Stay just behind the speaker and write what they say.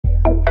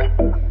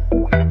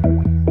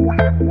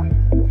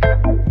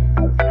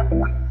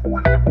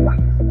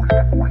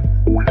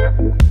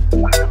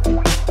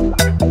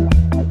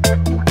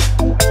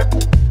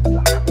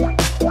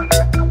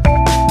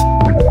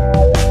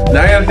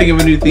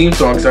think of a new theme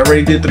song because I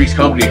already did Three's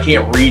Company. I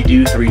can't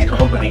redo Three's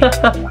Company.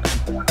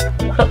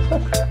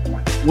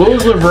 What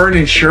was Laverne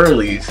and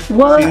Shirley's?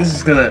 What? See, this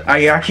is gonna.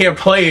 I can't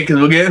play it because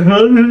we'll get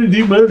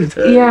demonetized.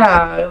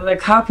 Yeah, the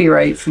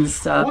copyrights and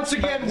stuff. Once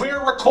again,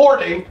 we're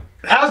recording.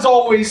 As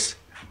always,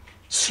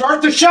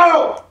 start the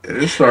show.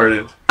 It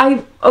started.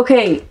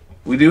 Okay.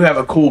 We do have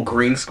a cool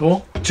green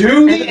skull.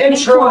 Do the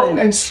intro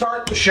and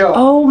start the show.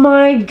 Oh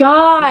my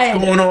God.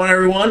 What's going on,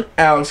 everyone?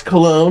 Alex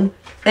Colon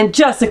and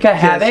JesSICKA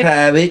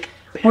Havoc.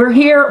 We're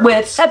here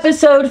with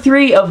episode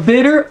 3 of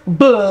Bitter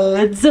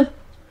Budz,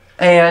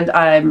 and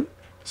I'm.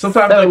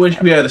 Sometimes I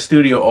wish we had a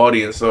studio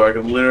audience so I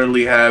could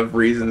literally have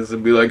reasons to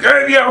be like,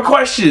 hey, you have a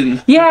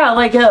question. Yeah,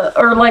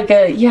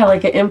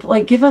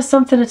 give us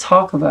something to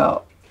talk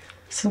about.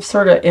 Some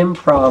sort of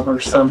improv or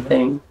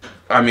something.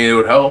 I mean, it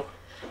would help.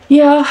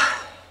 Yeah.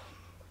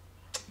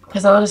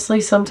 Because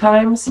honestly,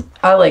 sometimes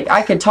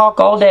I could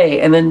talk all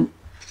day, and then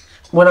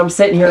when I'm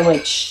sitting here, I'm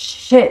like,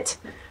 shit,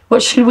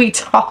 what should we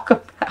talk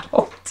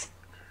about?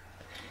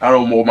 I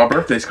don't know. Well, my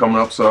birthday's coming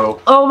up,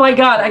 so. Oh my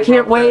God, I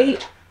can't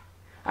wait.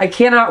 I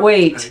cannot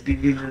wait.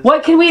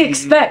 What can we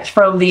expect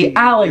from the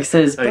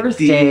Alex's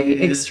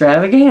birthday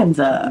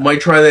extravaganza?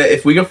 Might try that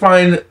if we can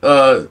find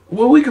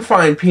we could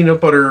find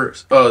peanut butter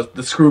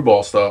the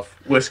screwball stuff,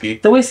 whiskey.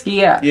 The whiskey,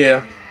 yeah.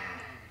 Yeah.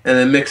 And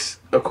then mix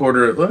a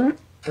quarter of it.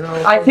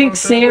 I think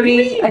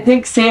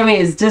Sammy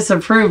is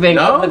disapproving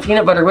of the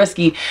peanut butter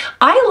whiskey.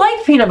 I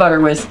like peanut butter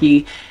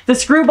whiskey. The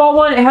screwball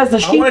one, it has the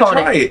sheep on it. I want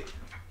to try it.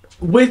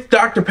 With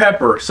Dr.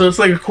 Pepper. So it's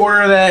like a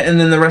quarter of that, and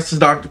then the rest is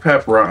Dr.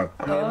 Pepper on.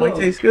 I mean, it might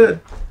taste good.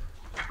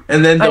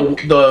 And then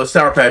the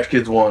Sour Patch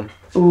Kids one.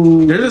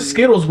 Ooh. There's a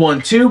Skittles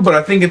one too, but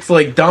I think it's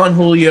like Don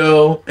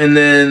Julio, and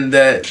then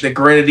the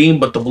grenadine,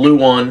 but the blue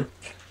one.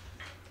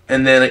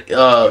 And then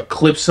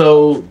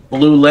Calypso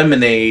Blue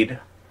Lemonade.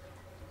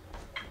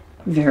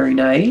 Very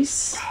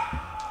nice.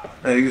 I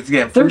think it's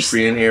getting food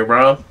free in here,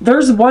 bro.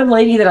 There's one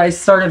lady that I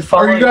started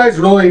following. Are you guys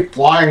really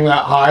flying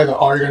that high that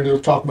all you're going to do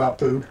is talk about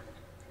food?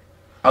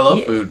 I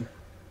love food.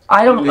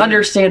 I don't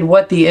understand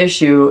what the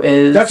issue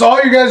is. That's all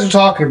you guys are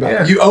talking about.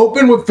 Yeah. You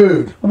open with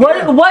food.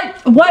 What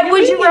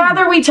would you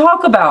rather we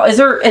talk about? Is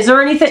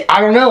there anything? I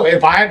don't know.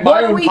 If I had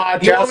my own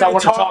podcast, I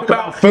want to talk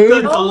about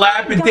food. The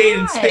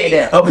dilapidated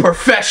state of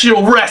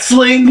professional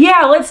wrestling.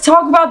 Yeah, let's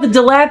talk about the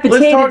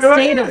dilapidated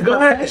state of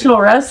professional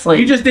wrestling.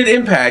 You just did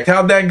Impact.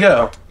 How'd that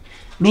go?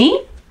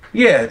 Me?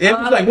 Yeah, it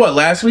was like what,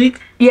 last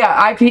week? Yeah,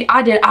 I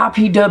did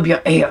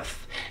IPWF.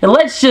 And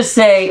let's just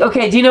say,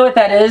 okay, do you know what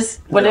that is?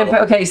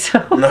 Okay,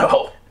 so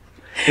no.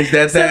 Is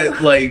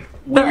that like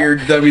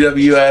weird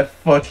WWF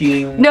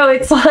fucking? No,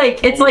 it's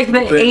like the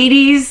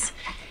 80s.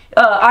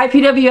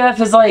 IPWF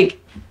is like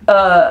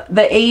the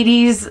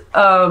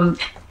 80s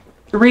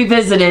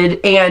revisited,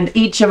 and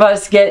each of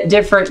us get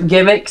different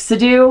gimmicks to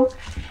do.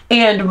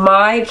 And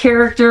my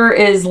character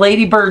is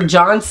Lady Bird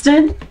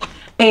Johnston,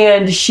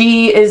 and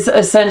she is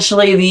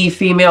essentially the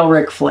female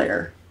Ric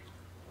Flair.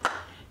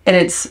 And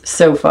it's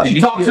so fun.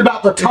 She talks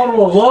about the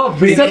tunnel of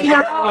love being.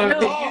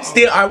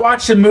 I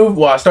watched a movie.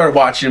 Well, I started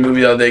watching a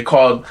movie the other day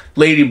called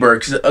Lady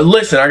Bird.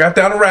 Listen, I got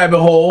down a rabbit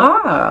hole.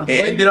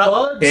 It ended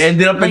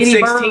up in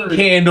 16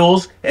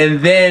 Candles, and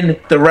then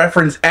the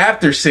reference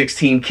after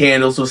 16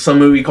 Candles was some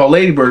movie called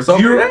Lady Bird. So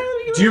do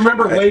you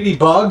remember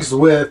Ladybugs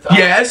with?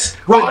 Yes,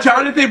 with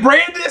Jonathan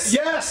Brandis.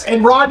 Yes,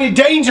 and Rodney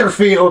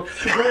Dangerfield.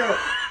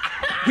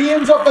 He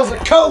ends up as a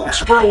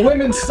coach for a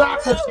women's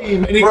soccer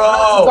team, and he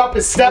dresses up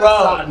his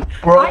stepson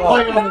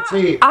playing on the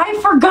team. I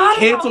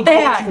forgot about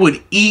that.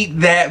 Would eat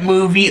that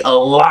movie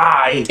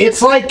alive.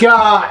 It's like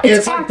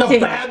the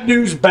Bad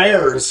News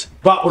Bears,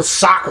 but with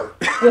soccer.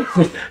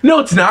 No,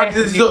 it's not.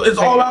 It's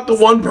all about the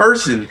one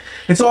person.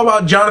 It's all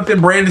about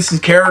Jonathan Brandis'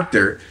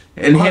 character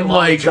and him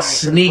like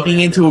sneaking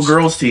into a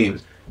girls' team,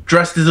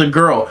 dressed as a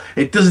girl.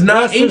 It does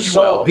not age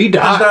well. He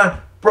died.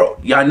 Bro,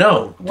 yeah, I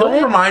know. What?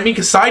 Don't remind me,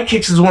 because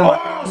Sidekicks is one of my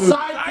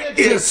Sidekicks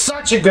is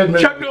such a good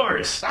movie. Chuck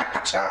Norris.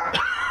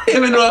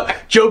 Him and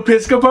Joe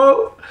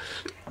Piscopo.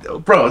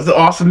 Bro, it's an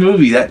awesome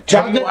movie. Have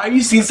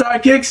you seen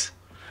Sidekicks?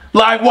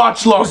 Live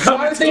watch long. Was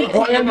Jonathan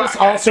Brandis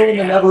also in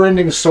the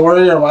Never-Ending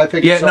Story? Or am I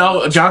thinking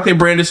no, Jonathan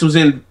Brandis was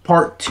in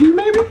part 2,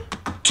 maybe?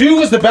 2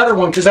 was the better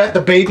one because I had the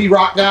Baby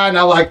Rock guy, and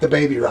I like the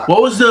Baby Rock.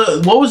 Was it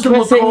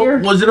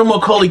a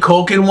Macaulay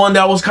Culkin one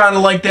that was kind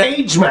of like that?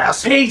 Page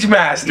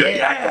Master.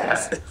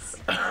 Yes.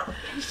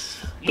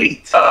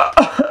 Sweet.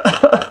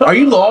 Are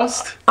you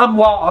lost? I'm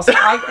lost.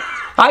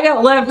 I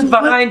got left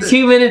behind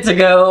 2 minutes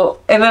ago,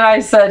 and then I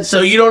said.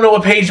 So you don't know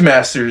what Page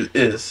Master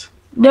is?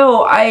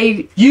 No,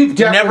 You've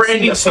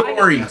Never-Ending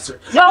Story.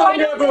 No, I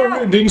know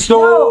Never-Ending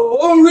Story.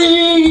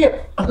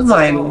 Oh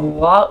my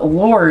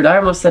lord! I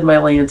almost said my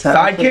Lanta.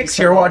 Sidekicks.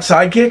 You ever watch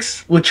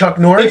Sidekicks with Chuck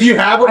Norris? If you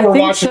haven't, we're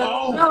watching.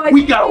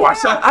 We gotta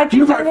watch that. I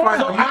think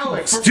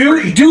Alex, do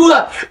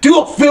a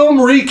film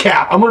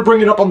recap. I'm gonna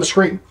bring it up on the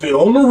screen.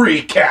 Film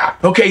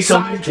recap. Okay,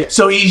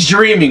 so he's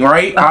dreaming,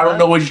 right? I don't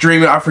know which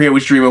dream. I forget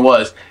which dream it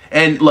was.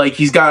 And like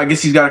I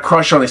guess he's got a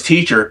crush on his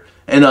teacher,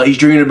 and he's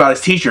dreaming about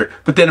his teacher.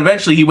 But then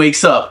eventually he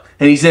wakes up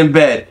and he's in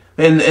bed.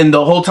 and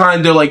the whole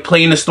time they're like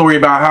playing the story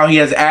about how he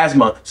has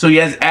asthma. So he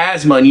has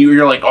asthma, and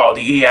you're like, oh,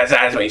 he has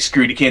asthma. He's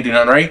screwed. He can't do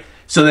nothing, right?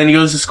 So then he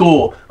goes to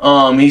school.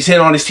 He's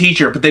hitting on his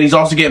teacher, but then he's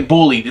also getting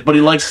bullied. But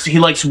he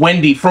likes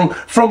Wendy from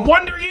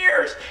Wonder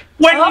Years.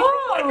 Wendy from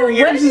Wonder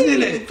Years is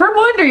in it. From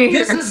Wonder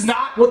Years. This is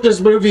not what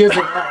this movie is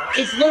about.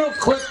 It's little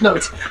clip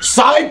notes.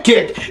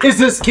 Sidekick is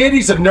this kid.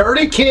 He's a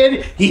nerdy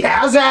kid. He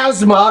has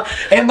asthma,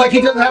 and like he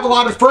doesn't have a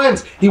lot of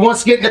friends. He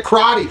wants to get into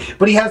karate,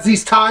 but he has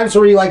these times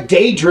where he like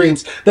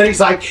daydreams that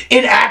he's like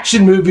in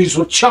action movies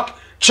with Chuck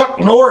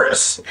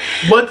Norris.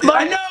 But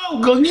I know.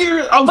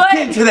 I'll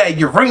get to that.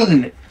 You're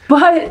ruining it.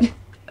 But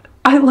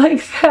I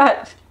like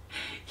that.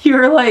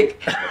 You're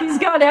like, he's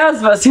got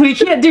asthma, so he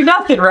can't do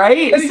nothing,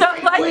 right? And he's So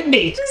like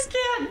Wendy. just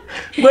can't.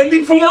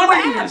 Wendy from Wonder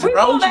People Years, with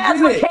bro.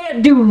 asthma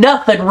can't do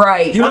nothing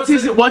right.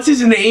 What's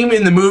his name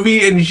in the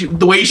movie? And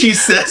the way she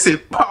says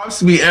it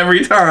pops me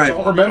every time. I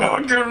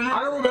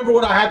don't remember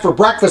what I had for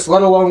breakfast,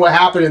 let alone what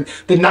happened in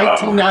the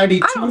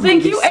 1992. I don't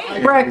think you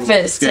ate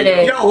breakfast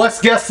today. Yo,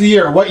 let's guess the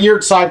year. What year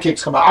did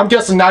Sidekicks come out? I'm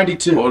guessing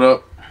 92. Hold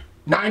up.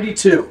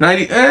 92.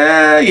 90.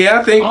 Yeah,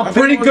 I think I'm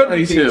pretty good with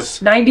 92.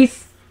 these. 94.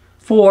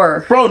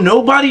 Bro,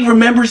 nobody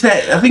remembers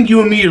that. I think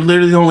you and me are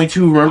literally the only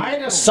two who remember. I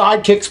had a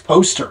Sidekicks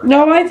poster.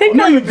 No, I think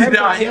No, I you remember. did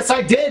not. Yes,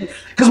 I did.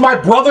 Because my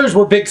brothers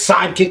were big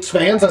Sidekicks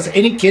fans, as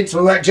any kids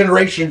from that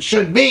generation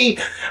should be.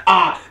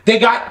 They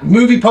got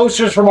movie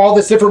posters from all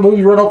this different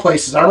movie rental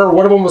places. I remember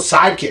one of them was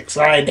Sidekicks,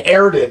 and I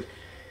inherited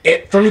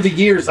it through the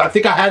years. I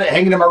think I had it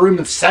hanging in my room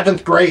in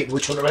 7th grade,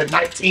 which would have been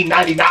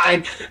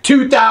 1999,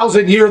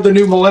 2000, year of the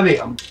new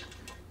millennium.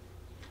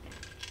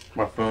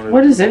 My phone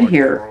What is in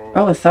here?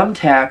 Oh, a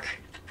thumbtack.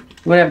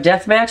 You want to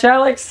have deathmatch,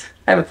 Alex?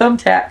 I have a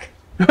thumbtack.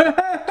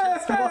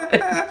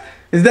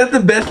 Is that the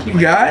best you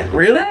got?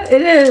 Really?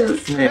 It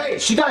is. Hey,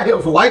 she got hit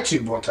with a light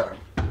tube one time.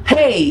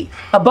 Hey,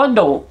 a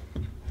bundle.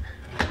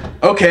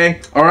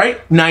 Okay. All right.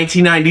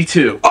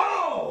 1992.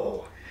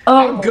 Oh!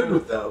 I'm good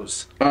with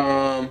those.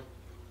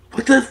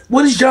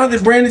 What is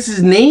Jonathan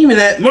Brandis' name in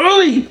that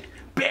movie?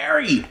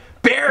 Barry.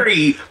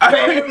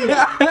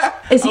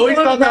 Is he always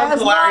one thought with that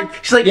was asthma? hilarious.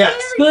 She's like,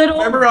 Yes. Barry. Little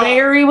Remember,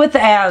 Barry with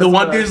asthma. the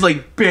one dude's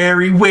like,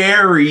 Barry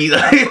Wary.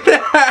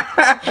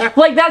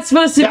 like that's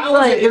supposed to That be was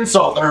like an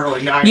insult in the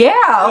early 90s. Yeah,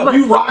 Oh,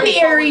 you ride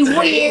Barry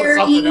someone's head with Wary.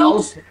 something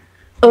else? He's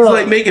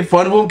like making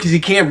fun of him because he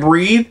can't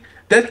breathe.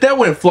 That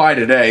wouldn't fly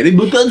today.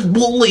 That's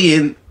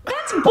bullying.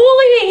 That's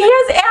bullying. He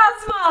has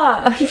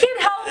asthma. He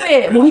can't help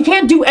it. Well, he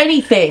can't do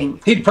anything.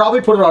 He'd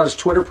probably put it on his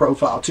Twitter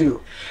profile,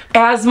 too.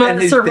 Asthma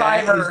And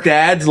survivor. his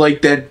dad's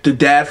like the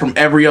dad from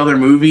every other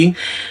movie.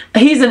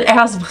 He's an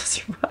asthma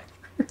survivor.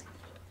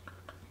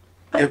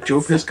 Yep, Joe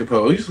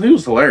Piscopo. He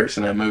was hilarious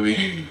in that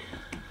movie.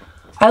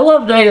 I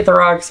love Night at the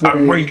Roxbury.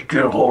 I'm ready to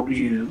get a hold of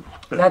you.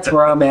 That's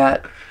where I'm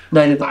at.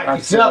 Night at the I can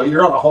Roxbury. tell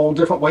you're on a whole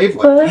different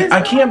wavelength.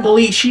 I can't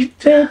believe she.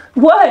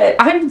 What?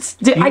 I We need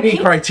can't.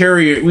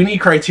 criteria. We need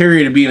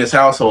criteria to be in his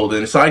household,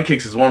 and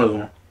Sidekicks is one of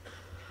them.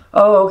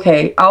 Oh,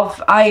 okay.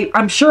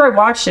 I'm sure I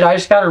watched it. I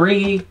just gotta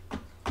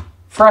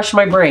refresh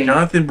my brain.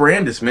 Jonathan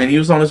Brandis, man, he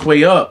was on his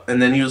way up,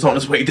 and then he was on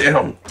his way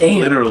down. Damn.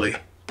 Literally.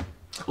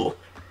 Cool.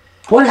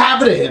 What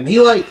happened to him? He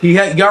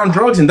Got on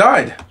drugs and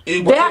died.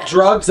 That-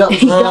 drugs that was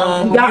He He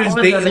got was one of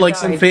dating them like that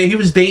some. died. He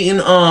was dating.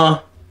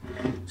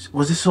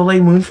 Was it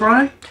Soleil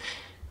Moonfry?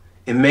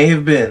 It may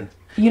have been.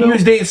 You He know,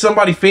 was dating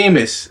somebody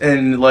famous,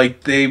 and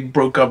like they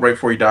broke up right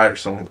before he died or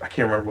something. I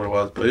can't remember what it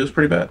was, but it was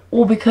pretty bad.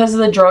 well, because of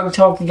the drug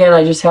talk again,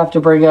 I just have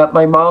to bring up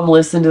my mom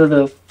listened to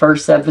the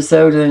first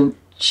episode and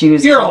she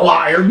was. You're a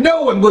liar.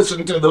 No one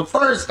listened to the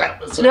first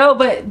episode. No,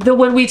 but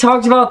when we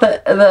talked about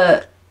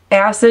the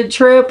acid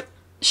trip,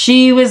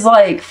 she was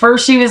like,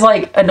 first she was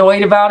like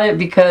annoyed about it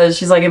because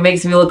she's like, it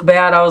makes me look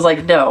bad. I was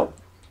like, no,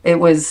 it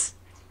was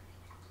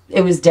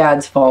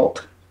Dad's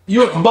fault.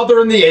 You're a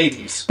mother in the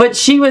 80s. But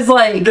she was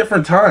like,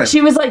 Different time.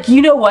 she was like,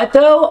 you know what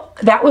though?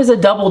 That was a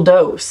double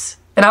dose.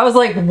 And I was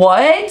like,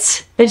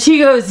 what? And she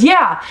goes,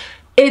 yeah,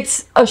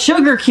 it's a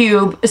sugar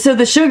cube. So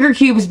the sugar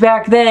cubes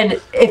back then,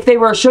 if they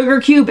were a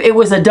sugar cube, it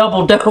was a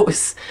double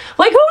dose.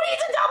 Like, who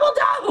needs a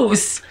double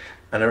dose?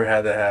 I never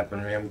had that happen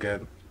to me. I'm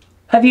good.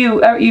 Have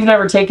you've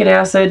never taken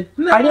acid?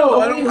 No, I know,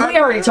 I don't- we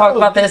already talked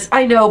about this.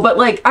 I know, but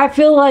like, I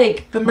feel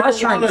like The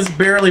marijuana mushrooms. is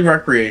barely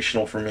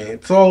recreational for me.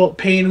 It's all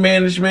pain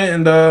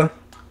management and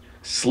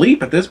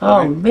sleep at this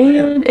Oh point.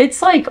 man,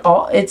 it's like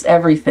it's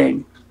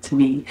everything to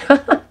me.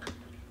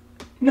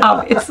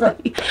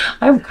 Obviously,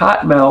 I have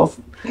cotton mouth.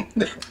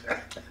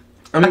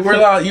 I mean,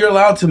 you're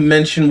allowed to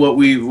mention what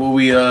we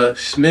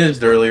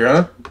smizzed earlier,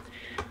 huh?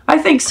 I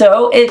think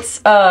so. It's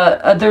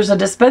there's a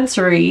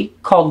dispensary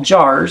called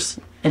Jars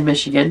in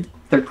Michigan.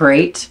 They're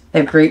great. They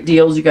have great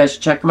deals. You guys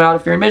should check them out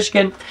if you're in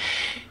Michigan.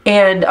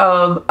 And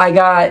I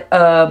got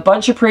a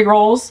bunch of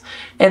pre-rolls,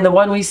 and the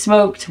one we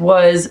smoked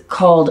was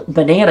called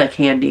Banana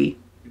Candy,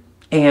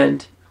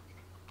 and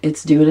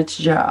it's doing its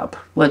job.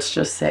 Let's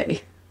just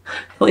say,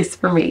 at least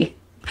for me.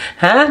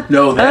 Huh?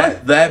 No,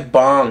 that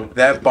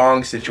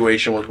bong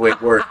situation was way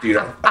worse, dude.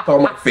 I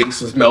thought my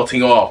face was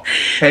melting off.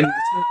 And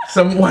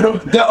one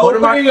of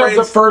my friends, of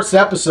the first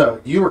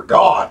episode, you were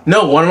gone.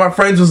 No, one of my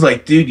friends was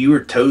like, dude, you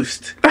were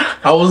toast.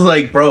 I was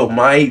like, bro,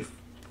 my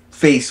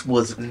face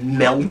was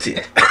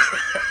melted.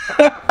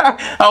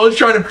 I was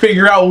trying to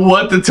figure out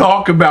what to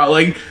talk about,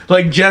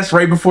 like Jess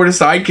right before the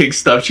Sidekick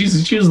stuff. She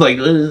was like,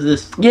 "What is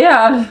this?"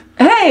 Yeah.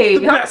 Hey,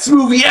 the best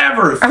movie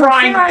ever,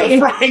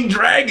 frying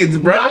dragons,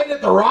 bro. Night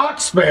at the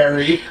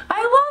Roxbury.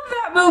 I love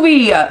that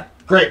movie.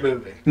 Great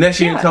movie. Next,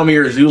 you didn't tell me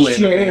you're a Zoolander.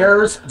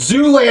 Cheers.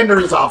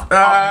 Zoolander is off.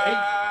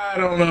 I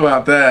don't know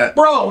about that,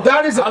 bro.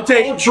 That is a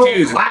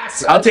cultural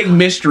classic. I'll take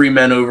Mystery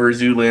Men over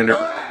Zoolander.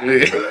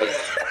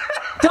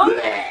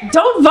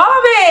 Don't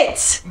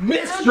vomit!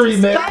 Mystery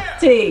Men.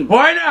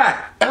 Why not?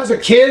 As a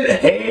kid,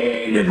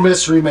 hated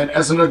Mystery Men.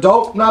 As an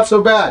adult, not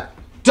so bad.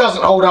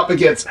 Doesn't hold up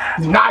against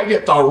Night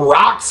at the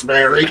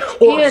Roxbury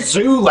or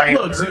Zoolander.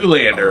 Look,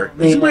 Zoolander.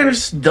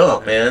 Zoolander's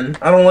dumb, man.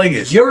 I don't like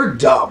it. You're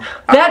dumb.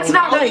 That's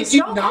not nice.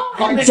 Don't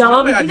call him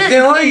dumb. I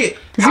didn't like it.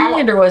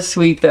 Zoolander was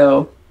sweet,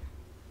 though.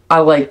 I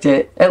liked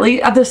it. At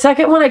least the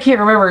second one, I can't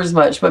remember as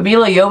much. But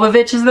Mila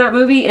Jovovich is in that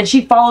movie, and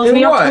she follows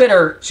me on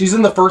Twitter. She's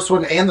in the first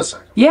one and the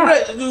second.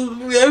 Yeah.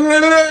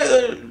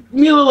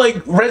 Mila,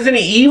 like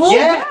Resident Evil?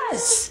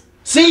 Yes.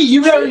 See,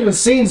 you've never even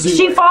seen Zoolander.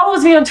 She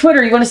follows me on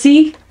Twitter. You want to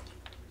see?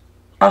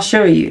 I'll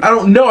show you. I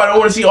don't know. I don't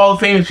want to see all the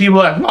famous people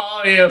that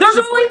follow you. There's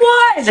only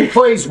one. She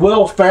plays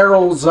Will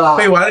Ferrell's.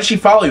 Wait, why did she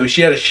follow you?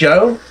 She had a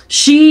show?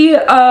 She,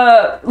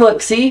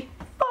 look, see?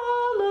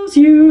 Follows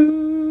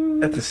you.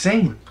 That's the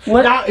same.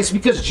 What? No, it's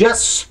because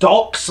Jess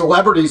stalks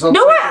celebrities on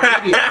social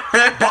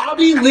media.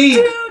 Bobby Lee.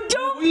 Dude,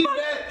 don't.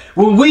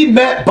 When we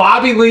met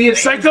Bobby Lee and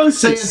Psycho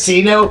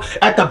Santino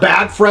at the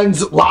Bad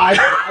Friends Live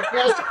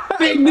podcast,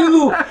 they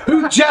knew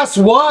who Jess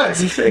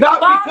was.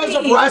 Not because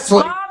of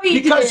wrestling.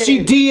 Because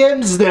she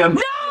DMs them.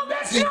 No,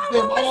 that's not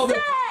what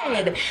I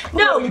said.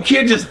 No. You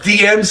can't just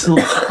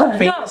DM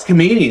famous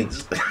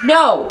comedians.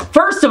 No.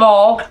 First of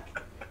all,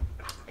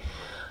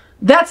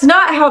 that's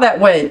not how that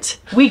went.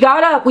 We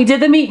got up, we did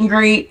the meet and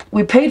greet,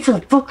 we paid for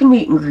the fucking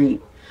meet and greet.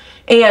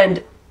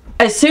 And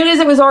as soon as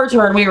it was our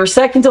turn, we were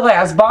second to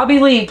last. Bobby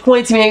Lee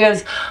points to me and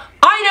goes,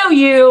 I know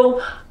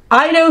you.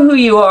 I know who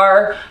you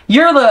are.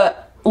 You're the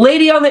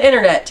lady on the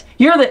internet.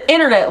 You're the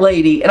internet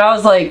lady. And I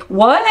was like,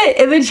 what?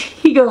 And then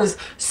he goes,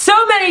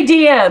 so many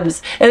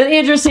DMs. And then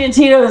Andrew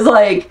Santino is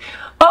like,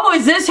 oh,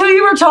 is this who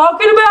you were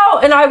talking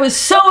about? And I was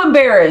so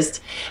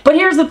embarrassed. But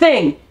here's the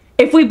thing.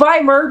 If we buy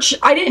merch,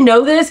 I didn't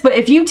know this, but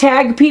if you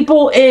tag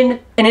people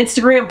in an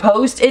Instagram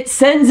post, it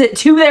sends it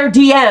to their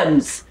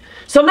DMs.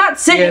 So I'm not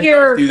sitting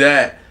here. Do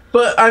that.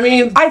 But I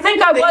mean, I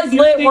think I was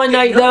lit one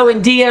night though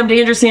and DM'd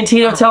Andrew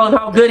Santino telling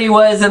how good he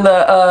was in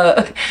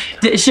the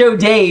show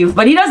Dave.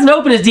 But he doesn't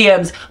open his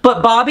DMs.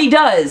 But Bobby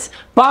does.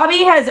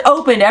 Bobby has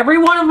opened every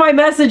one of my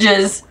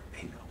messages,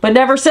 but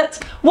never said.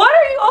 What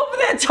are you over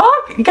there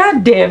talking?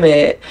 God damn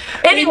it!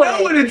 Anyway, you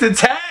know when it's a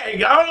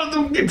tag. I don't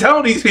know if you can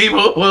tell these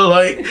people. Well,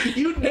 like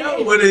you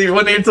know when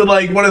it's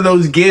like one of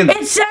those gimps.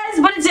 It says,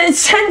 but it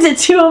sends it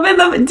to him in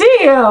the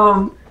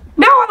DM.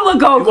 Now I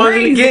look all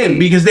crazy. Again,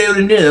 because they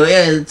would know.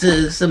 Yeah,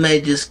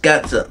 somebody just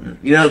got something.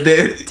 You know,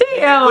 they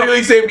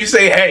literally say when you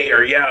say hey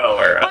or yo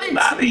or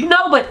Bobby.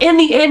 No, but in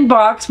the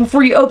inbox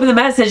before you open the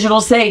message,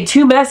 it'll say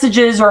 2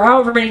 messages or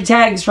however many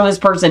tags from this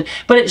person.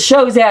 But it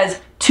shows as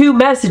 2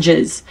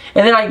 messages,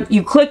 and then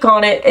you click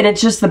on it, and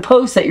it's just the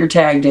post that you're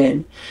tagged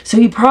in. So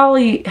he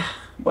probably,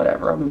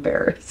 whatever. I'm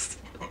embarrassed.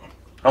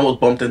 I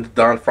almost bumped into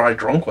Don Fry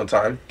drunk one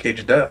time.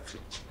 Cage of Death.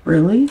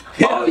 Really?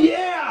 Yeah. Oh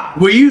yeah.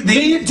 Were you?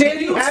 Did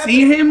you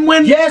see him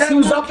when? Yes, he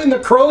was up in the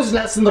crow's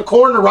nest in the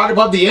corner right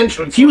above the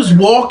entrance. He was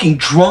walking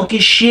drunk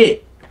as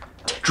shit.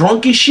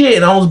 Drunk as shit,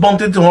 and I almost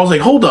bumped into him. I was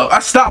like, hold up, I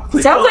stopped.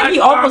 Sounds like he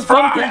almost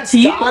bumped into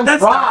you.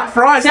 That's Don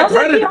Fry. Sounds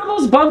like he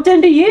almost bumped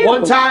into you.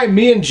 One time,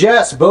 me and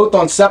Jess, both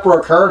on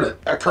separate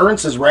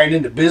occurrences, ran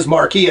into Biz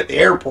Marquee at the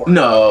airport.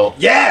 No.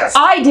 Yes.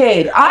 I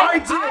did. I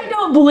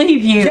don't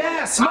believe you.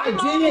 Yes, I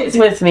did.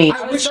 With me.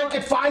 I wish I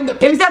could find the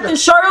picture. It was at the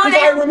Charlotte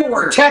airport. I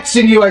remember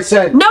texting you. I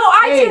said, no,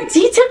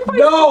 he took my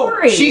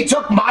story. No, she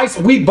took my.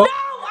 We both.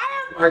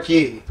 No,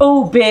 Marquee.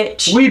 Oh,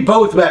 bitch. We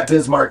both met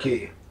Biz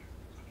Marquee.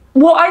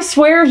 Well, I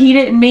swear he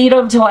didn't meet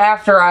him till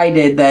after I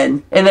did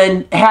then. And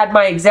then had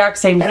my exact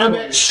same And I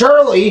met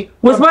Shirley.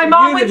 Was my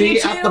mom with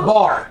you too? At the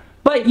bar.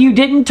 But you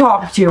didn't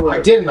talk to her.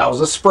 I didn't. I was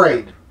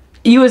afraid.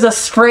 You was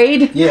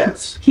afraid?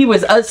 Yes. He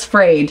was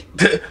afraid.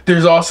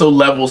 There's also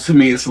levels to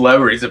me and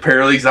celebrities.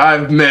 Apparently,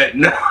 I've met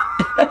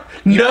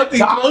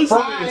nothing close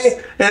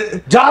to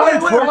this.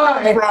 Don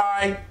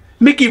Fry.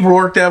 Mickey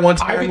Rourke that one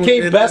time. I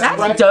became best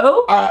friends. That's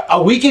dope.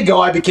 A week ago,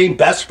 I became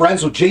best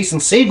friends with Jason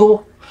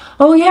Segel.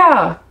 Oh,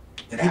 yeah.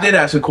 He did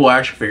have some cool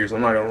action figures,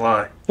 I'm not gonna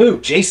lie.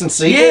 Who? Jason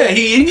Segel? Yeah,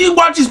 you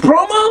watch his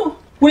promo?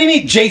 What do you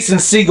mean, Jason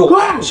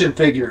Segel action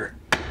figure?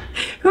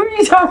 Who are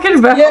you talking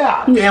about?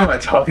 Yeah. Who am I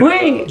talking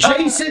about?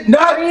 Jason, no.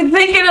 Are you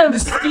thinking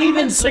of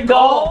Steven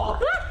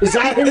Seagal? Is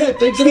that who you're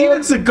thinking of?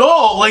 Steven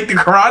Seagal, like the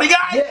karate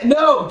guy? Yeah,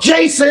 no,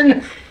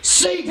 Jason.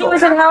 Segel. He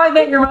was in How I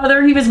Met Your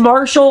Mother. He was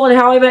Marshall in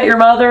How I Met Your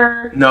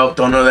Mother. No,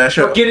 don't know that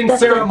show. Forgetting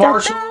Sarah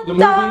Marshall, the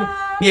movie.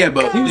 Yeah,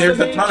 but there's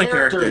a ton of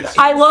characters.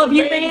 I Love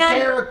You,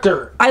 man.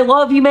 I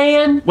Love You,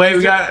 man. Wait,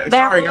 we got.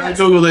 Sorry, gotta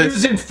Google this. He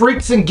was in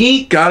Freaks and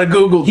Geeks. Gotta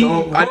Google.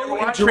 I never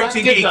watched Freaks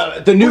and Geeks.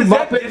 The new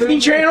Muppet Disney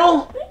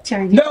Channel.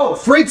 No,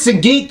 Freaks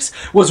and Geeks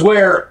was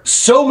where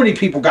so many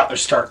people got their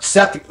start.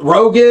 Seth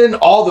Rogen,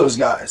 all those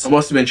guys. I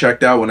must have been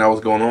checked out when that was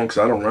going on because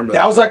I don't remember.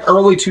 That was like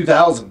early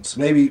 2000s,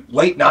 maybe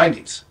late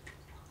 90s.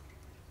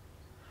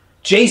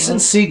 Jason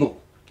Segel.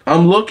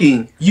 I'm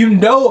looking. You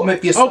know him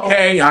if you saw him.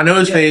 Okay, I know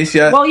his face,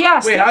 yeah. Well, yeah.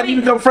 Wait, how do you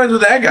become friends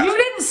with that guy? You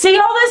didn't see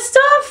all this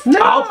stuff? No,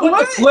 I'll put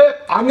the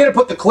clip. I'm going to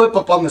put the clip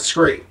up on the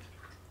screen.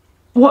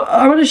 Well,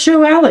 I want to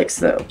show Alex,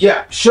 though.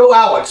 Yeah, show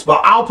Alex, but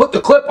I'll put the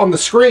clip on the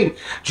screen.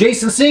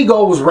 Jason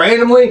Segel was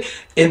randomly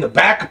in the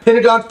back of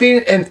Pentagon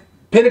Phoenix and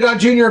Pentagon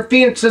Jr. and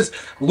Phoenix's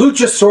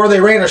Luchasaur. They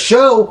ran a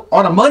show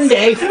on a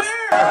Monday.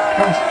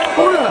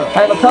 I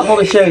have a couple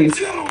to show you.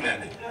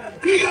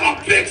 We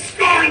got a big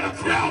scar in the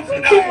crowd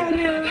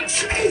tonight.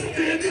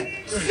 Jason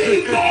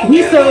Segel.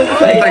 He's so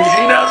excited. Like,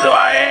 he knows who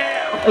I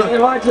am. Okay,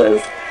 watch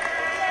this.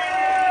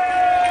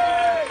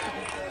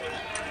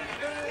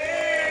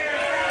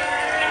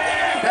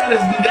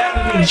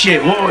 That is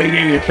shit. Whoa, he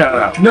gave you a shout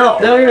out. No.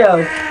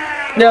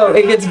 No,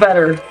 it gets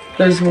better.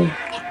 There's one.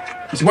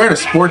 He's wearing a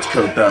sports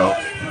coat, though.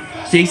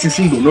 Jason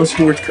Segel, no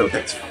sports coat.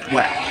 That's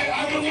whack.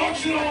 I've been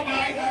watching all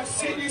night. I've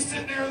seen you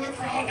sitting there in the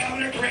crowd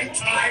having a great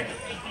time.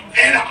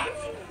 And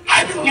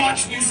I've been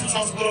watching you since I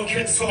was a little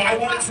kid, so I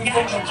wanted to,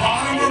 from the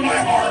bottom of my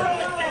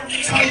heart,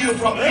 tell you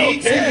from me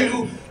to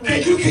you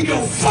that you can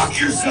go fuck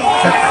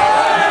yourself.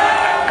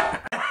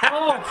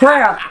 Oh,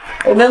 crap.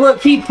 And then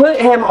look, he put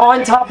him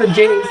on top of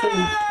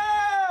Jason.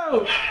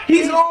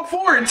 He's all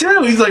for it,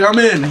 too. He's like, I'm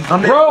in.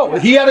 Bro,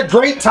 he had a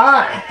great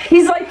time.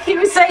 He's like, he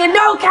was saying,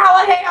 no,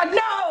 Callahan,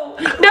 no!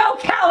 No,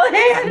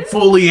 Callahan!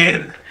 Fully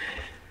in.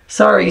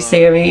 Sorry,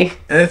 Sammy.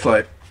 And it's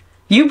like,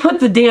 You put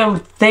the damn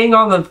thing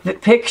on the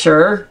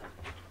picture.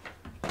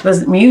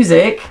 The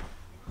music.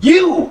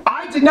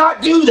 I did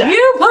not do that.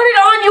 You put it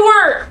on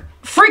your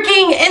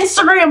freaking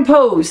Instagram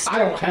post. I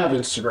don't have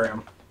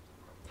Instagram.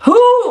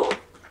 Who?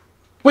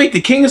 wait,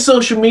 the king of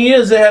social media,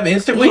 does it have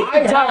Instagram? I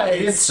have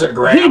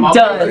Instagram. He I'll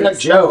does. make a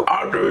joke.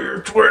 I'll do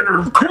your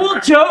Twitter. Cool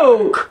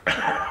joke.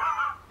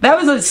 That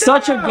was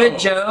such a good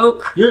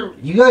joke. You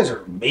guys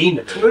are mean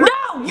to Twitter.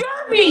 No,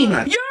 you're mean.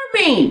 You're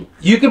mean.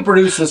 You can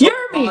produce this.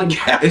 You're mean.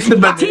 It's the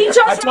best. Teach us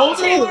I told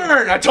him to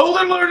learn. I told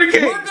him to learn the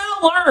game. We're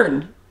gonna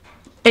learn.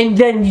 And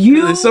then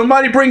you. If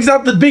somebody brings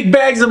out the big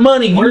bags of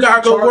money, you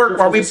gotta go work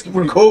while we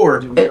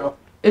record.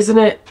 Isn't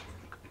it?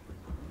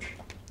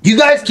 You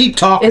guys keep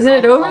talking. Isn't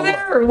it over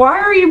there? Or why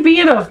are you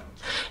being a?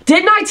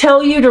 Didn't I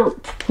tell you to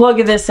plug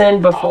this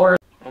in before?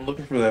 I'm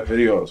looking for that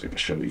video I was gonna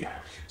show you.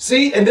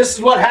 See, and this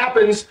is what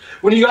happens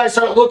when you guys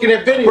start looking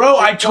at videos. Bro,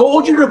 I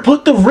told you to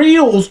put the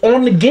reels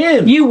on the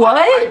GIMP. You what?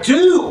 I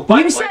do.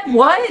 You said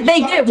what?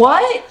 They get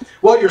what?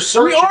 Well, you're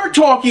searching. We are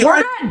talking.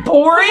 We're not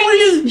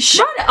boring.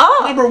 Shut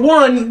up. Number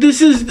one,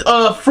 this is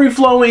a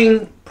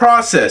free-flowing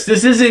process.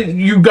 This isn't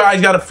you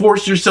guys got to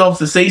force yourselves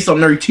to say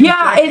something every 2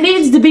 Yeah, seconds. it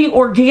needs to be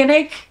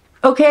organic,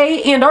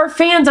 okay? And our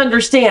fans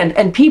understand,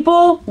 and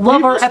people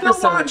love our People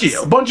still episodes. watch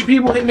it. A bunch of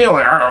people hit me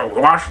like, oh,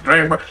 watch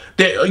the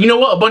thing. You know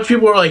what? A bunch of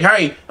people are like,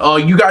 hey,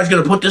 you guys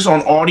gonna put this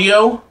on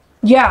audio?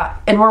 Yeah,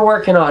 and we're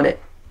working on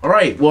it. All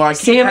right. Well, I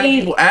can't have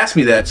people ask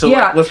me that, so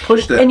Yeah. let's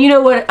push that. And you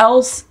know what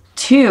else,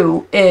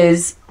 too,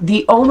 is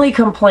the only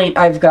complaint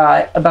I've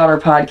got about our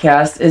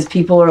podcast is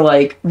people are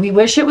like, we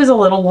wish it was a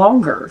little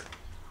longer.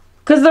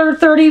 Because they're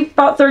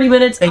about 30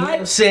 minutes.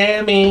 And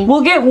Sammy.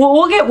 We'll get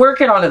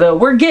working on it, though.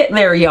 We're getting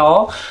there,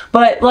 y'all.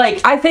 But,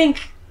 like, I think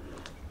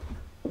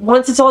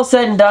once it's all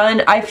said and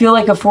done, I feel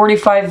like a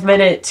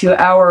 45-minute to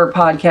hour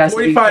podcast.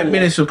 45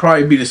 minutes would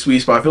probably be the sweet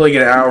spot. I feel like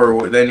an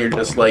hour, then you're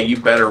just like, you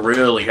better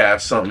really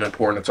have something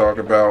important to talk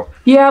about.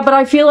 Yeah, but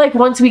I feel like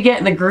once we get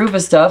in the groove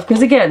of stuff,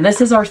 because again,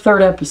 this is our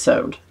third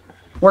episode.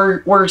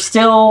 We're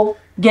still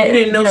getting.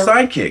 You didn't know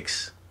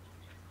sidekicks.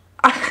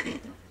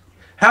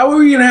 How were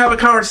we going to have a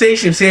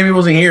conversation if Sammy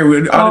wasn't here?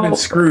 I'd have been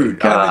screwed.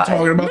 God. I'd have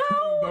been talking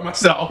about by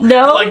myself.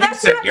 No, like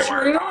that's you said, not you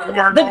true.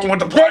 weren't going with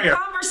the player.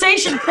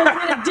 Conversation took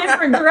in a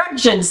different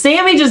direction.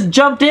 Sammy just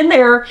jumped in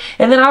there,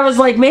 and then I was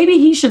like, maybe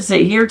he should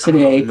sit here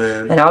today,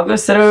 and I'll go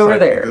sit over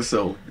there. It's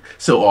so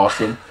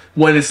awesome.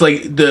 When it's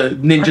like the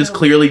ninja's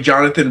clearly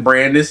Jonathan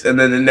Brandis, and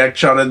then the next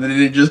shot of the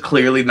ninja's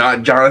clearly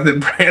not Jonathan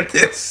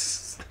Brandis.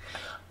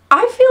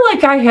 I feel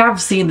like I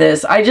have seen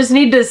this. I just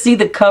need to see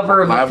the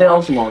cover of the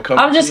film.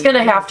 I'm just going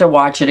to have to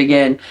watch it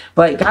again.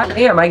 But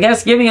goddamn, I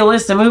guess give me a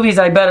list of movies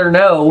I better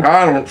know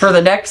for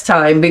the next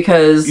time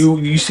because...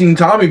 You seen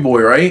Tommy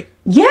Boy, right?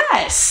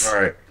 Yes!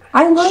 All right.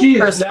 I love She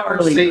Chris has never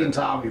Farley. seen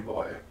Tommy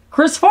Boy.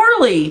 Chris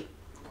Farley!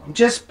 I'm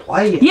just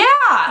playing.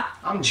 Yeah!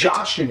 I'm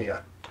joshing you.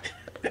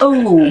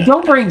 Oh,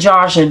 don't bring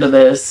Josh into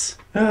this.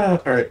 All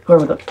right.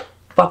 Whoever the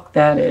fuck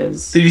that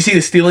is. Did you see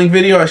the stealing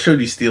video? I showed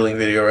you stealing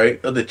video, right?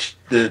 Of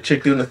the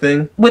chick doing the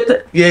thing. With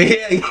the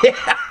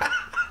Yeah.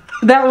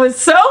 That was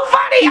so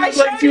funny. I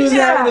like she was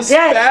having a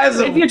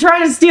spasm. If you're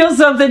trying to steal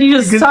something, you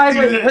just type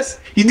it.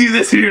 You do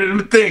this here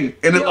thing,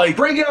 and it like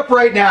bring it up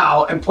right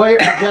now and play it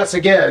for Jess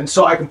again,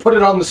 so I can put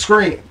it on the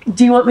screen.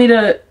 Do you want me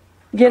to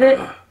get it?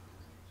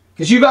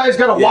 Because you guys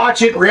got to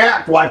watch it and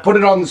react while I put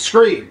it on the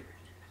screen.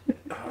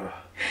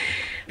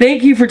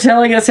 Thank you for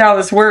telling us how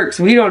this works.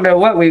 We don't know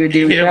what we would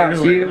do without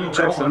you. You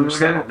don't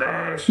understand.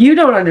 You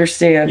don't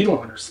understand. You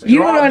don't understand. You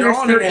don't they're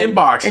on their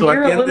inbox, so at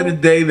the end of the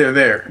day, they're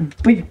there.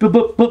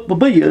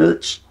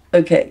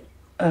 Okay.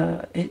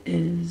 It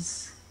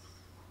is.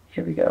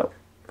 Here we go.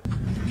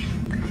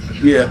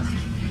 Yeah.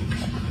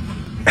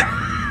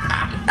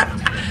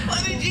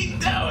 What did you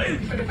do?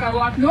 If I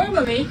walk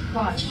normally,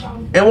 watch.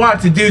 And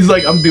watch, the dude's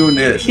like, I'm doing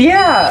this.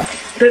 Yeah.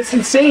 That's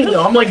insane,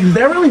 though. I'm like, does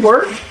that really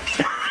work?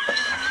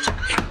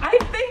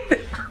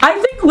 I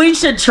think we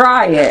should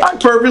try it. I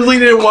purposely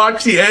didn't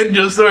watch the end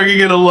just so I could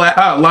get a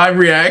live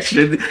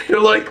reaction. They're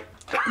like,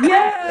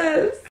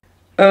 yes.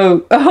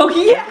 Oh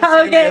yeah.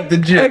 Okay. At the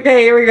gym.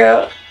 Okay, here we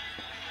go.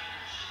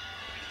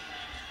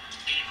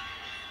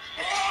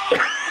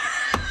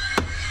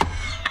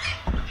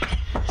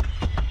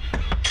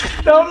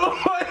 no,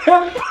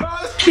 that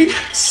paused me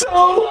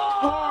so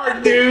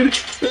hard, dude.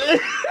 What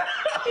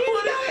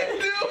are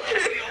you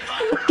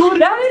doing?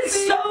 That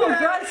is so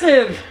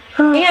aggressive.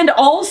 And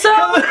also,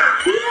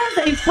 he has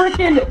a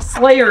freaking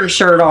Slayer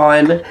shirt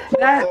on.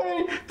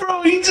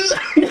 Bro, he just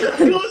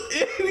goes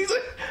in. He's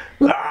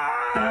like,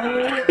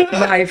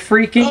 my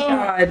freaking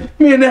God.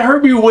 Man, that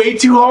hurt me way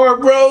too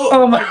hard, bro.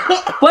 Oh my.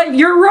 But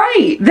you're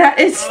right. That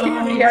is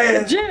standing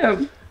at the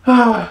gym.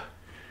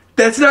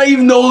 That's not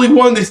even the only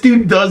one. This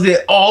dude does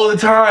it all the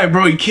time,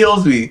 bro. He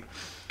kills me.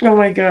 Oh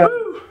my God.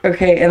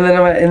 Okay, and then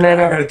I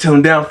gotta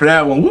tone down for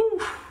that one.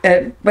 Woo.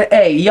 But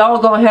hey,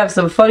 y'all gonna have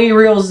some funny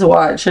reels to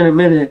watch in a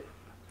minute.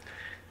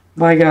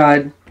 My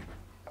God.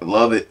 I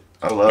love it.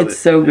 I love it. It's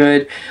so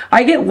good.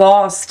 I get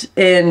lost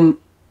in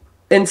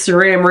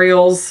Instagram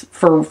reels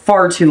for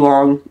far too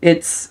long.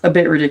 It's a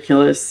bit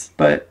ridiculous,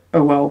 but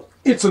oh well.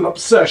 It's an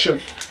obsession.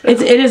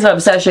 It is an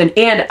obsession.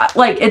 And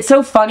like, it's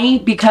so funny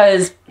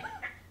because,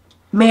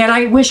 man,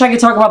 I wish I could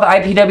talk about the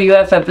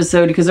IPWF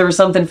episode because there was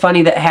something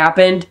funny that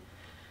happened.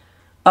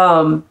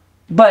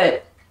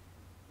 But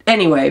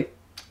anyway,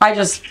 I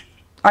just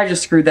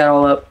screwed that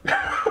all up.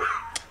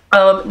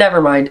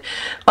 Never mind.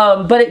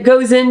 But it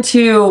goes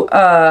into,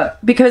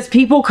 because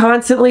people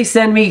constantly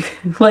send me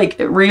like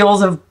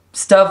reels of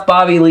stuff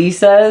Bobby Lee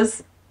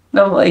says.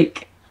 And I'm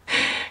like,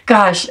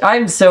 gosh,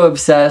 I'm so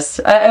obsessed.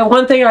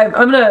 One thing I've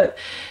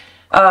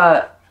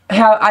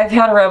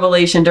had a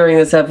revelation during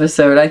this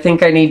episode. I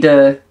think I need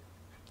to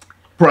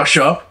brush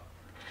up.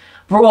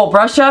 Well,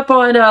 brush up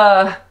on,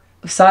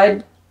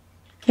 sidekicks.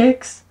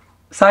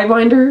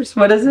 Sidewinders?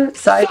 What is it?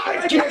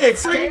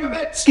 Sidekicks.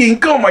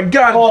 Oh my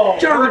God. Oh,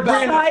 John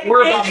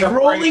Brandon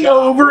rolling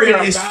over in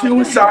his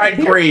suicide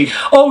grave.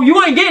 Oh,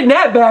 you ain't getting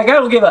that back. I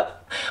don't give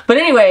up. But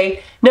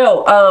anyway,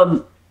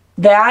 no,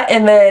 that,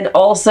 and then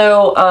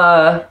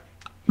also,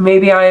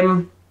 maybe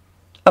I'm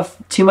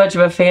too much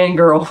of a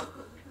fangirl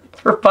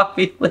for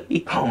Bobby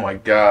Lee. Oh my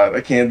God.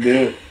 I can't do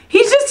it.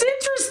 He's just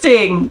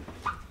interesting.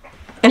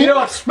 And you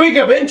know,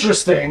 speaking of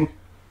interesting,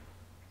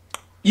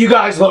 you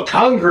guys look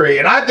hungry,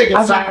 and I think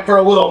it's time for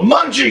a little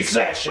munchie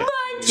session.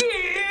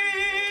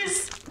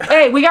 Munchies!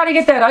 Hey, we gotta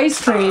get that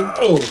ice cream.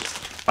 Oh,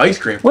 ice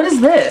cream. What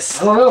is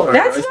this? I don't know.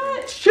 That's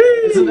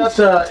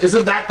not.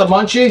 Isn't that the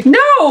munchie?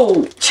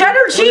 No,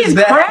 cheddar cheese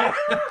crap.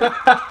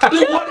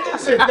 What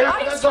is it?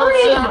 That's what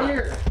it's down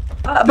here.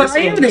 But I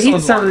am gonna eat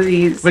some of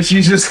these. But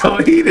you just go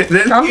eat it.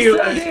 I'm so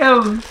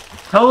damn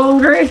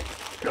hungry.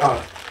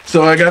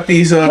 So I got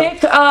these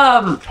Pick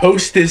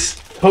Hostess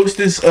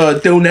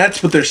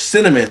donuts, but they're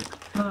cinnamon.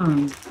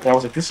 And I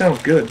was like, this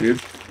sounds good, dude.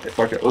 If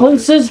I could open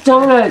Hostess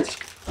donuts.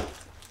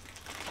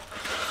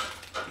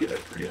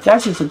 it.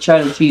 That's just a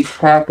cheddar cheese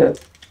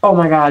packet. Oh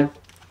my God.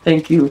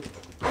 Thank you.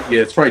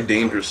 Yeah, it's probably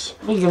dangerous.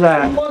 Look at Who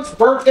that. wants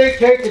birthday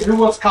cake and who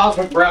wants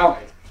cosmic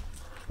brownie?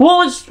 Well,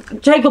 let's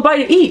take a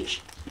bite of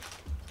each.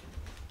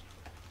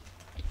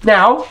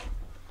 Now.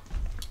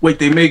 Wait,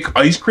 they make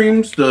ice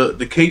creams?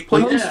 The cake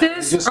place?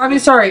 Hostess?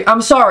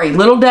 I'm sorry.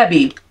 Little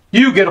Debbie.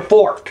 You get a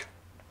fork.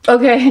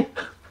 Okay.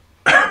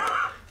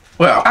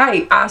 Well, I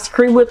eat ice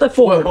cream with a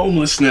fork.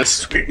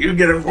 homelessness. You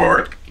get a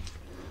fork.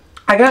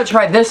 I gotta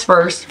try this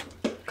first.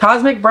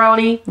 Cosmic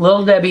brownie,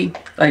 Little Debbie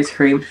ice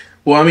cream.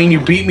 Well, I mean, you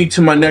beat me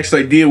to my next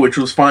idea, which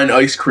was find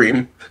ice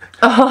cream.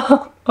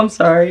 Oh, I'm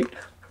sorry.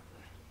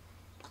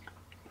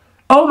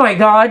 Oh my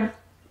God.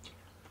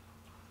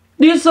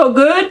 These are so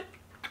good.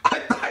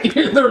 I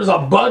hear there's a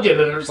bug in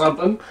it or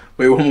something.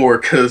 Wait, one more,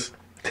 because...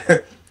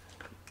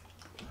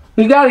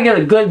 You gotta get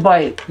a good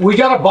bite. We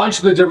got a bunch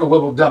of the different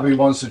Little Debbie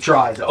ones to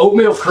try. The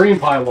oatmeal cream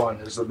pie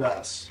one is the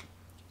best.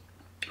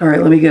 All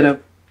right, let me get a.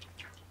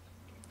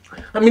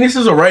 I mean, this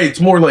is alright. It's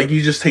more like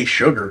you just taste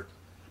sugar.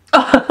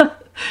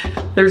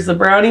 There's the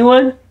brownie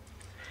one.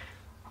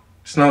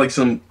 It's not like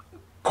some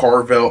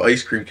Carvel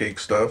ice cream cake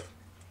stuff.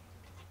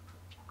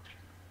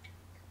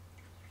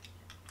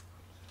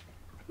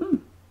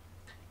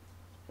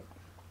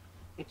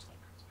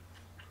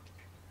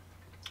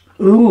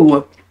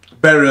 Ooh.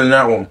 Better than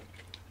that one.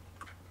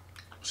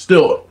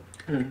 Still.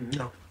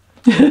 No.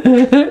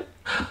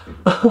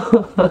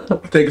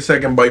 I'll take a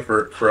second bite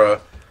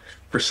for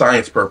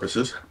science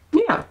purposes.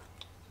 Yeah.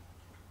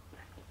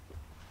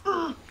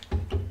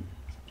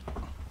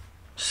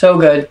 So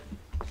good.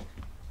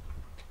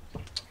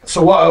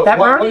 So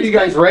what do you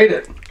guys rate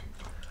it?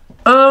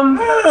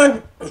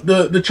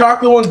 The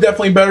chocolate one's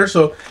definitely better,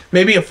 so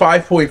maybe a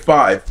 5.5.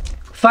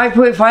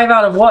 5.5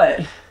 out of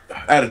what?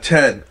 Out of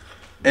 10.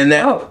 And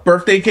that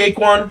birthday cake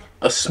one,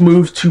 a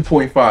smooth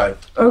 2.5.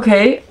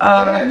 Okay.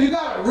 Man, you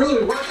gotta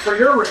really work for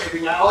your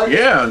rating, Alex.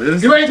 Yeah.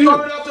 You ain't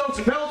throwing out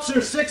those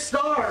Meltzer 6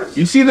 stars.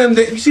 You see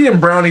them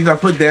brownies I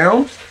put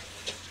down?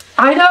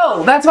 I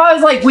know. That's why I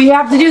was like, we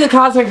have to do the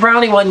cosmic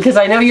brownie one because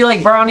I know you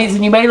like brownies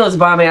and you made those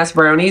bomb-ass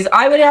brownies.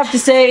 I would have to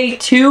say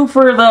 2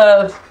 for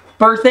the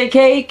birthday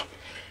cake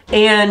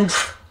and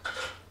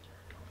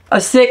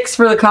a 6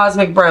 for the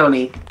cosmic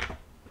brownie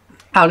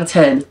out of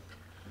 10.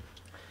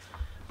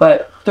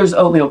 But there's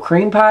oatmeal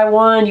cream pie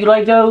one. You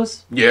like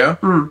those? Yeah.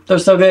 They're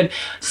so good.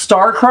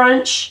 Star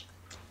Crunch.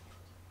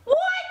 What?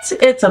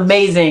 It's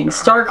amazing.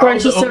 Star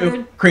Crunch is so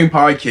good. Cream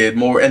pie kid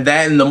more, and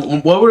that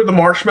and what were the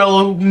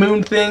marshmallow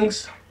moon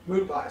things?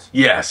 Moon pies.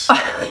 Yes.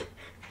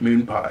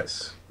 Moon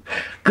pies.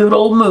 Good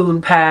old moon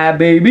pie,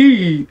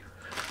 baby.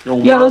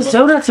 Yeah, those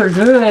donuts are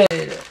good.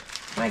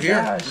 My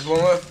gosh. There's one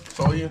left. It's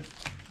all you.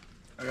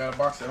 I got a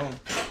box at home.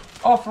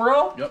 Oh, for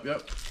real?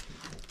 Yep.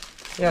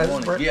 Yeah,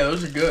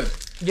 those are good.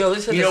 Yo,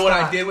 this is You know what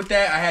I did with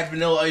that? I had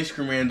vanilla ice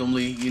cream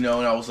randomly, and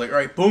I was like, all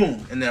right,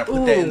 boom. And then I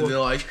put that in the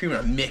vanilla ice cream and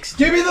I mixed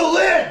it. Give me the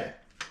lid!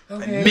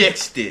 Okay. I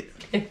mixed it.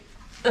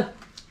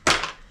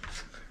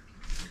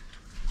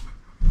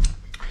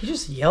 He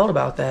just yelled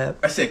about that.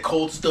 I said,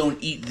 Cold Stone,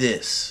 eat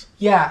this.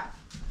 Yeah.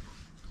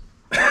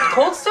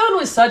 Cold Stone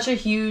was such a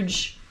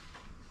huge...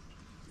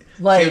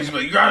 Like,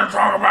 you gotta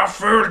talk about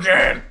food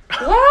again.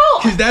 Well...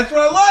 Because that's what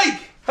I like.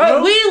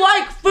 We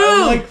like food.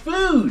 I like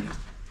food.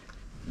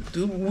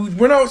 Dude,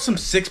 we're not some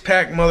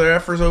six-pack mother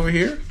effers over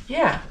here.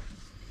 Yeah.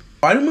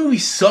 Why do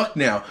movies suck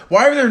now?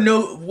 Why are there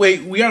no...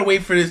 Wait, we gotta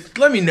wait for this.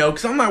 Let me know,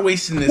 because I'm not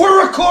wasting this.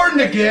 We're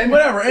recording again.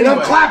 Whatever, anyway. And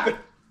I'm clapping.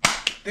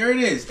 There it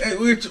is.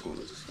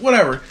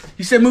 Whatever.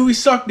 You said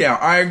movies suck now.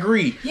 I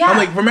agree. Yeah. I'm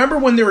like, remember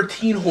when there were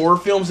teen horror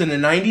films in the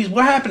 90s?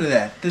 What happened to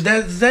that? Does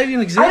that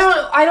even exist?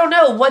 I don't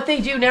know. What they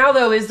do now,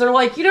 though, is they're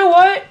like, you know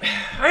what?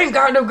 I ain't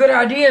got no good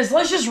ideas.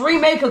 Let's just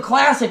remake a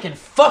classic and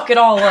fuck it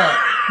all up.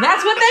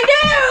 That's what they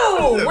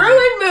do.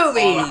 Ruin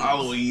movies.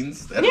 All the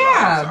Halloweens. That's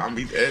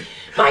zombie dead.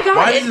 My God.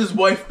 Why does his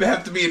wife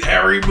have to be in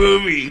every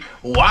movie?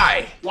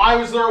 Why? Why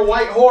was there a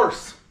white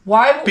horse?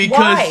 Why? Because...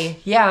 Why?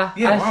 Yeah.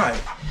 Why?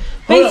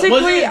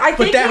 Basically, I think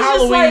but that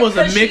Halloween was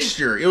a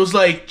mixture. It was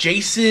like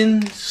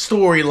Jason's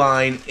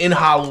storyline in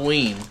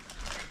Halloween.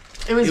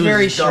 It was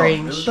very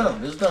strange.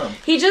 It was dumb.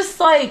 He just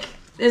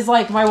is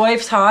like, my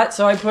wife's hot,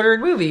 so I put her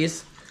in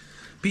movies.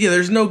 But yeah,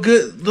 there's no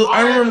good.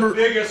 I remember the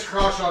biggest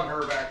crush on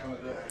her back in the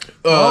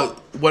day.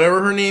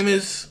 Whatever her name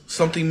is,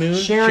 something Moon.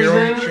 Sherry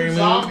Moon.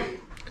 Zombie.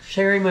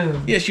 Sherry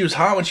Moon. Yeah, she was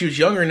hot when she was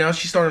younger. Now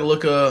she's starting to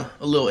look a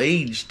little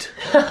aged.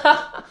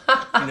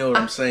 You know what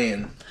I'm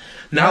saying?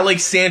 Not like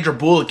Sandra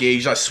Bullock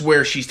aged. I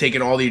swear she's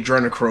taking all the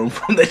adrenochrome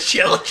from the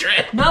children.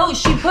 No,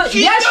 she put.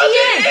 She is.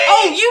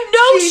 Oh, you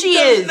know she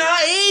is.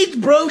 Not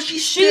age, bro.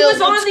 She was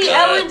on the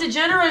Ellen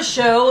DeGeneres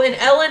show, and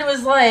Ellen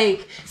was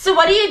like, "So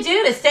what do you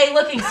do to stay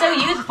looking so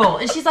youthful?"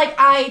 And she's like,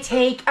 "I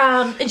take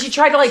and she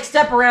tried to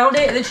step around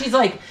it, and then she's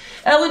like,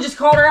 Ellen just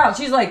called her out.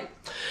 She's like,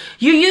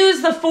 "You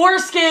use the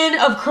foreskin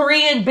of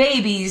Korean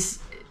babies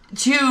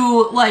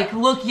to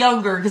look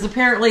younger because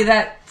apparently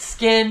that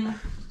skin."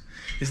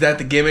 Is that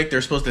the gimmick?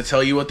 They're supposed to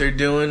tell you what they're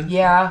doing?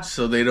 Yeah.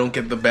 So they don't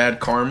get the bad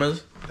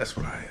karmas? That's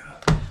what I...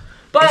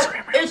 But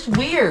it's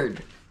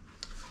weird.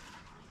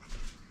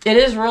 It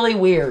is really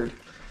weird.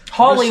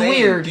 Holly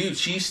weird. Dude,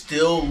 she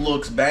still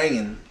looks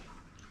banging.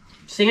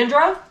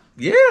 Sandra?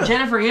 Yeah.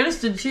 Jennifer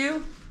Aniston,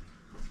 too.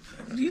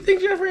 Do you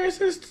think Jennifer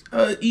Aniston's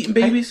eating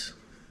babies?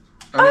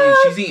 I mean,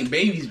 she's eating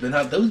babies, but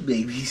not those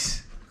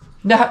babies.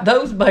 Not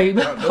those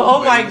babies.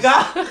 My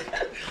God.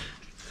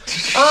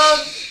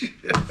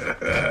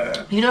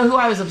 You know who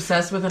I was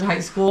obsessed with in high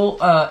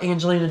school?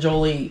 Angelina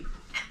Jolie.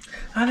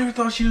 I never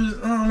thought she was.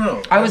 I don't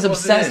know. I was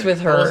obsessed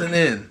with her. I wasn't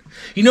in.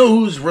 You know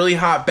who was really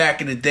hot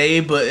back in the day,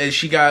 but as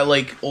she got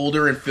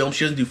older in films,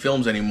 she doesn't do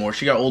films anymore.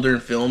 She got older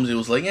in films. It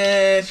was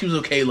she was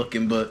okay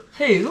looking, but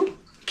who?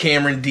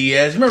 Cameron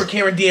Diaz. Remember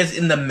Cameron Diaz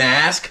in The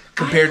Mask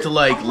compared to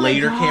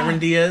later God. Cameron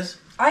Diaz?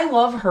 I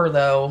love her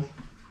though.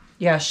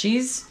 Yeah, she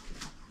was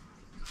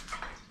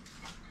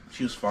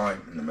fine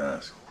in The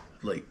Mask.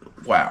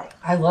 Wow.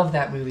 I love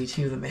that movie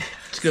too, The Mask.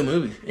 It's a good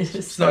movie.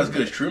 It's not as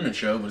good as Truman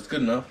Show, but it's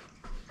good enough.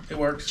 It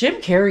works. Jim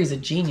Carrey's a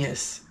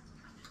genius.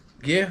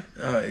 Yeah,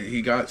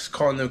 he got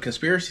caught in no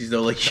conspiracies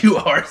though, like you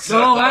are.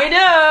 So. Oh, I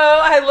know.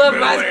 I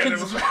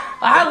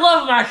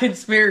love my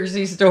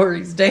conspiracy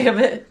stories. Damn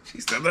it.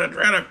 She's still that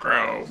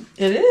adrenochrome.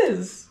 It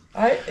is.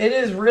 It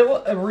is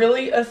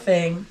really a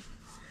thing.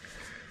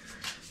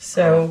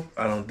 So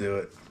I don't do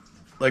it.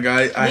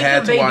 I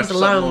had to watch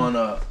something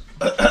on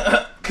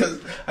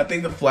Because I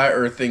think the flat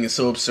Earth thing is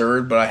so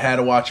absurd, but I had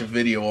to watch a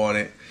video on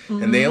it.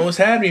 And they almost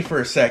had me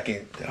for a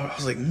second. I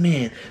was like,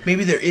 man,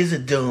 maybe there is a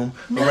dome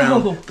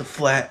around the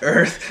flat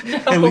Earth,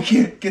 and we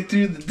can't get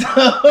through the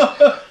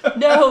dome.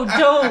 No,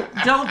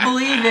 don't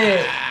believe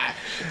it.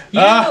 You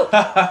know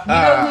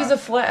who's a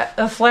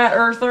flat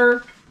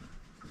earther?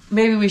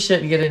 Maybe we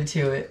shouldn't get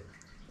into it.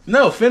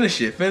 No,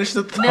 finish it. Finish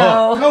the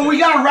thought. No, we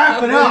gotta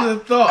wrap it up. The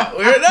thought.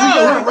 We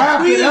gotta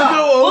wrap it up.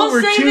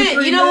 We'll save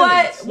it. You know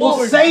what?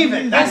 We'll save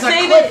it. That's a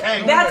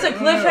cliffhanger. That's a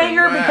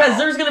cliffhanger because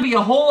there's gonna be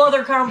a whole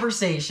other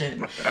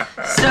conversation.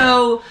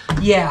 So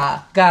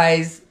yeah,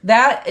 guys,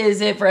 that is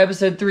it for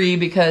episode 3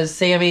 because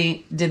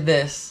Sammy did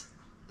this.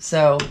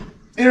 So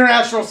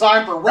international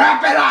sign for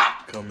wrap it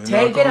up.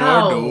 Take it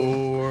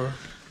home.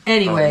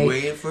 Anyway, I'm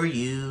waiting for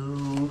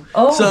you.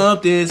 Oh.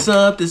 Something,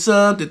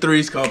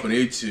 3's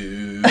company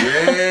 2.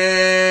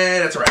 Yeah,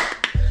 that's right.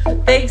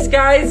 Thanks,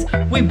 guys.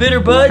 We bitter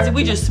buds and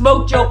we just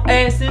smoked your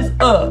asses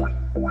up.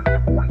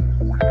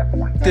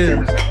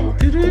 Because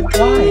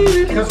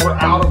we're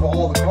out of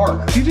all the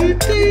carbon.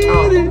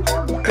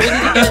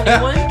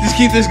 Just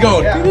keep this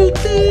going.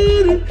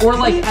 Yeah. Or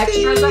like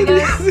extras, I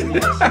guess.